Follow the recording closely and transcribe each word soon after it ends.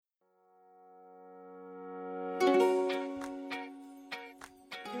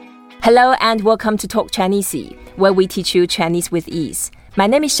Hello and welcome to Talk Chinese, where we teach you Chinese with ease. My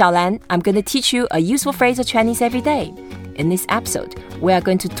name is ShaoLan. I'm going to teach you a useful phrase of Chinese every day. In this episode, we are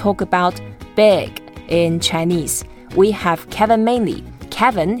going to talk about big in Chinese. We have Kevin Maney.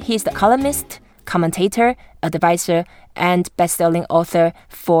 Kevin, he's the columnist, commentator, advisor, and best-selling author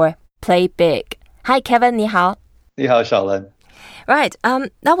for Play Big. Hi, Kevin. 你好. 你好, ShaoLan. Right.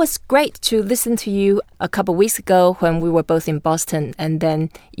 That was great to listen to you a couple of weeks ago when we were both in Boston, and then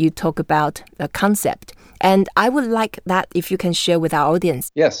you talk about the concept. And I would like that if you can share with our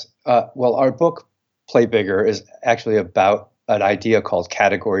audience. Yes. Well, our book, Play Bigger, is actually about an idea called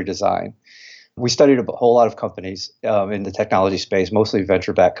category design. We studied a whole lot of companies in the technology space, mostly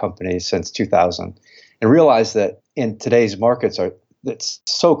venture-backed companies since 2000, and realized that in today's markets it's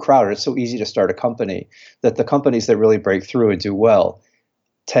so crowded, it's so easy to start a company, that the companies that really break through and do well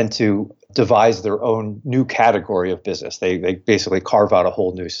tend to devise their own new category of business. They basically carve out a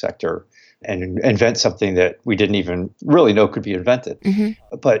whole new sector and invent something that we didn't even really know could be invented.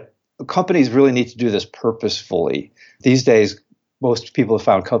 Mm-hmm. But companies really need to do this purposefully. These days, most people have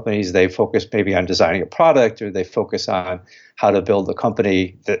found companies, they focus maybe on designing a product, or they focus on how to build the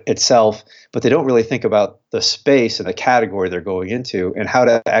company itself, but they don't really think about the space and the category they're going into and how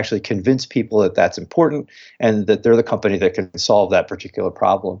to actually convince people that that's important and that they're the company that can solve that particular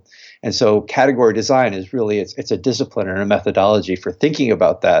problem. And so category design is really, it's a discipline and a methodology for thinking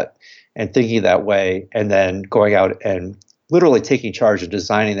about that and thinking that way, and then going out and literally taking charge of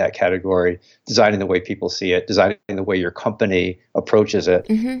designing that category, designing the way people see it, designing the way your company approaches it.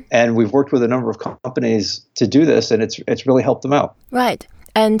 Mm-hmm. And we've worked with a number of companies to do this, and it's really helped them out. Right.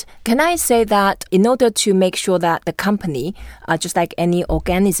 And can I say that in order to make sure that the company, just like any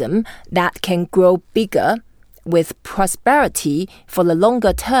organism, that can grow bigger with prosperity for the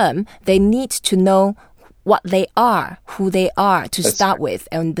longer term, they need to know what they are, who they are to start with,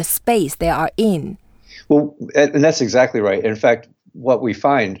 and the space they are in. Well, and that's exactly right. In fact, what we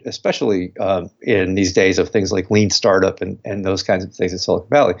find, especially in these days of things like lean startup and those kinds of things in Silicon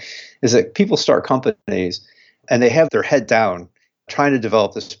Valley, is that people start companies and they have their head down trying to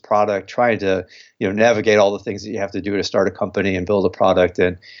develop this product, trying to navigate all the things that you have to do to start a company and build a product,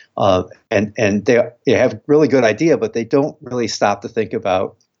 and they have a really good idea, but they don't really stop to think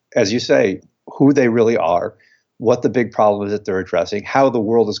about, as you say, who they really are, what the big problem is that they're addressing, how the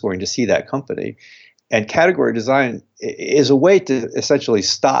world is going to see that company. And category design is a way to essentially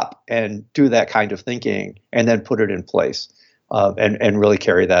stop and do that kind of thinking and then put it in place and really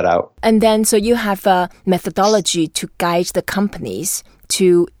carry that out. And then so you have a methodology to guide the companies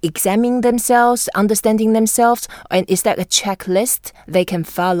to examine themselves, understanding themselves, and is that a checklist they can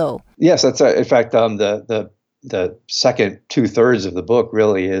follow? Yes, that's in fact, the second 2/3 of the book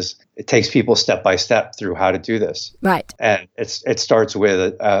really is, it takes people step by step through how to do this. Right. And it starts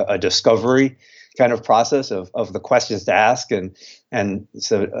with a discovery kind of process of the questions to ask and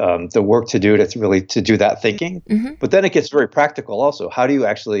so the work to do to do that thinking. Mm-hmm. But then it gets very practical also. How do you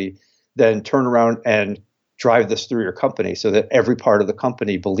actually then turn around and drive this through your company so that every part of the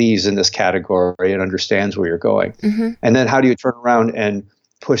company believes in this category and understands where you're going? Mm-hmm. And then how do you turn around and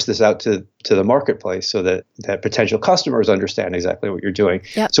push this out to the marketplace so that potential customers understand exactly what you're doing?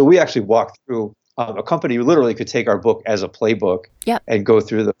 Yep. So we actually walk through a company who literally could take our book as a playbook. Yep. And go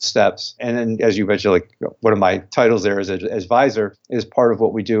through those steps. And then, as you mentioned, like one of my titles there as an advisor, is part of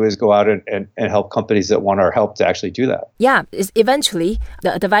what we do is go out and help companies that want our help to actually do that. Yeah, eventually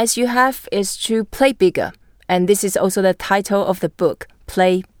the advice you have is to play bigger. And this is also the title of the book,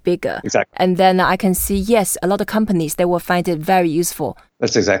 Play Bigger. Exactly. And then I can see, yes, a lot of companies, they will find it very useful.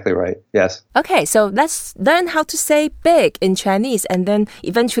 That's exactly right. Yes. Okay, so let's learn how to say big in Chinese, and then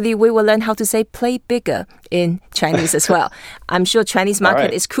eventually we will learn how to say play bigger in Chinese as well. I'm sure Chinese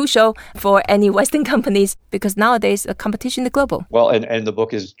market is crucial for any Western companies because nowadays the competition is global. Well, and the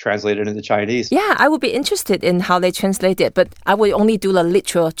book is translated into Chinese. Yeah, I would be interested in how they translate it, but I will only do the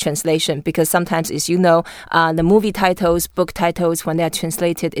literal translation because sometimes, as you know, the movie titles, book titles, when they are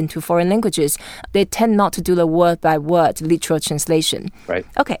translated into foreign languages, they tend not to do the word-by-word literal translation. Right.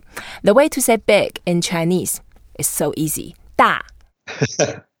 Okay. The way to say big in Chinese is so easy. 大.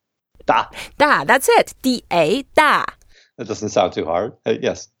 大. 大, that's it. D-A, 大. That doesn't sound too hard.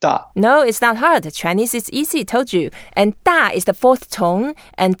 Yes, 大. No, it's not hard. Chinese is easy, told you. And 大 is the fourth tone,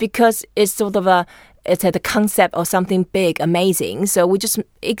 and because it's sort of it's the concept of something big, amazing, so we just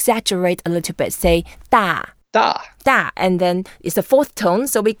exaggerate a little bit. Say 大. 大. 大, and then it's the fourth tone,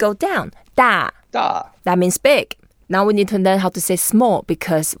 so we go down. 大. 大. That means big. Now we need to learn how to say small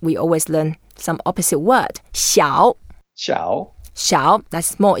because we always learn some opposite word. 小. 小. 小, that's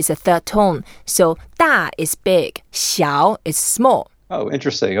small, is a third tone. So 大 is big, 小 is small. Oh,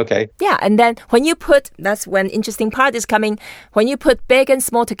 interesting. Okay. Yeah, and then when you put, that's when interesting part is coming. When you put big and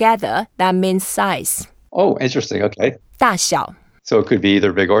small together, that means size. Oh, interesting. Okay. 大小. So it could be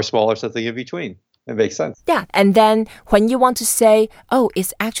either big or small or something in between. It makes sense. Yeah, and then when you want to say, oh,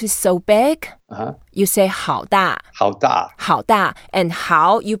 it's actually so big, you say 好大. 好大.好大. And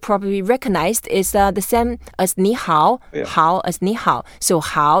好, you probably recognized, is the same as 你好, Yeah. 好 as 你好. So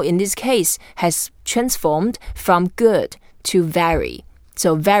好, in this case, has transformed from good to very.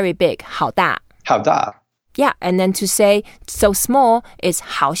 So very big, 好大. 好大. Yeah, and then to say so small is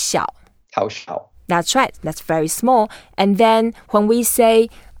好小. 好小. That's right, that's very small. And then when we say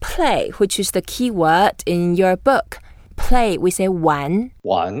play, which is the key word in your book, play, we say 玩.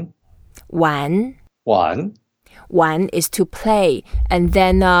 玩. 玩. 玩. 玩 is to play. And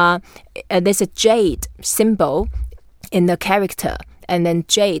then there's a jade symbol in the character. And then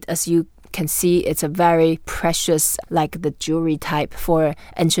jade, as you can see, it's a very precious, like the jewelry type for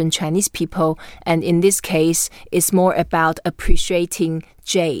ancient Chinese people. And in this case, it's more about appreciating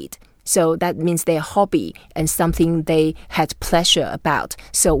jade. So that means their hobby and something they had pleasure about.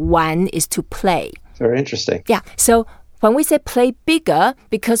 So 玩 is to play. Very interesting. Yeah. So when we say play bigger,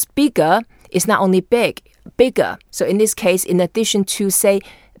 because bigger is not only big, bigger. So in this case, in addition to say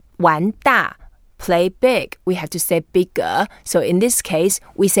玩大, play big, we have to say bigger. So in this case,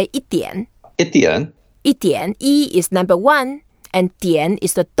 we say 一点. 一点. 一点, 一 is number 1, and 点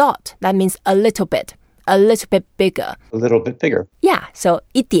is the dot. That means a little bit bigger. A little bit bigger. Yeah, so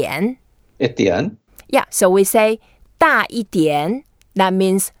一点. 一点. Yeah, so we say 大一点. That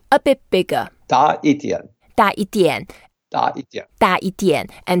means a bit bigger. 大一点. 大一点. 大一点. 大一点.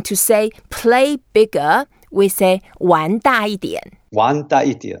 And to say play bigger, we say 玩大一点. 玩大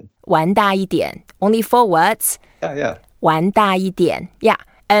一点. 玩大一点. Only 4 words. Yeah. 玩大一点. Yeah.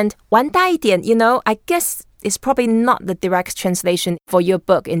 And 玩大一点, I guess it's probably not the direct translation for your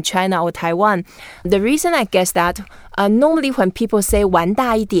book in China or Taiwan. The reason I guess that normally when people say 玩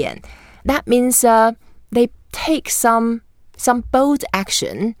大一点, that means they take some bold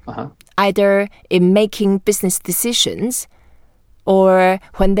action, either in making business decisions or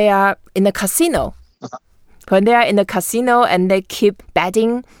when they are in a casino. When they are in a casino and they keep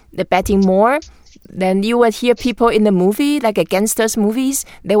betting more, then you would hear people in the movie, like gangsters movies,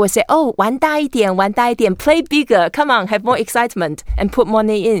 they would say, oh, 玩大一点, play bigger, come on, have more excitement, and put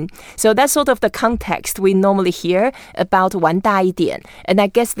money in. So that's sort of the context we normally hear about 玩大一点. And I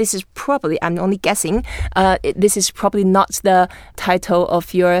guess this is probably, I'm only guessing, this is probably not the title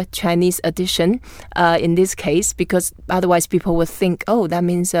of your Chinese edition in this case, because otherwise people would think, oh, that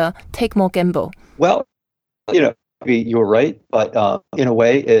means take more gamble. Well, you're right, but in a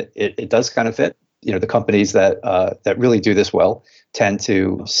way, it does kind of fit. The companies that really do this well tend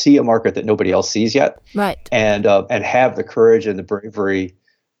to see a market that nobody else sees yet, right? And have the courage and the bravery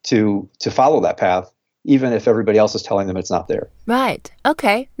to follow that path, even if everybody else is telling them it's not there. Right.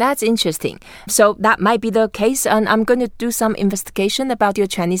 Okay, that's interesting. So that might be the case, and I'm going to do some investigation about your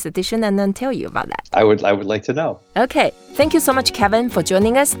Chinese edition and then tell you about that. I would like to know. Okay. Thank you so much, Kevin, for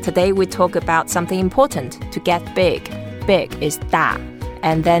joining us. Today we talk about something important, to get big. Big is 大.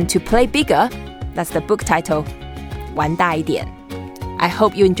 And then to play bigger, that's the book title, 玩大一点. I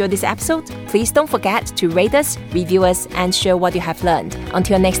hope you enjoyed this episode. Please don't forget to rate us, review us, and share what you have learned.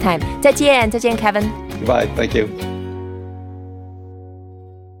 Until next time, 再见 Kevin. Goodbye. Thank you.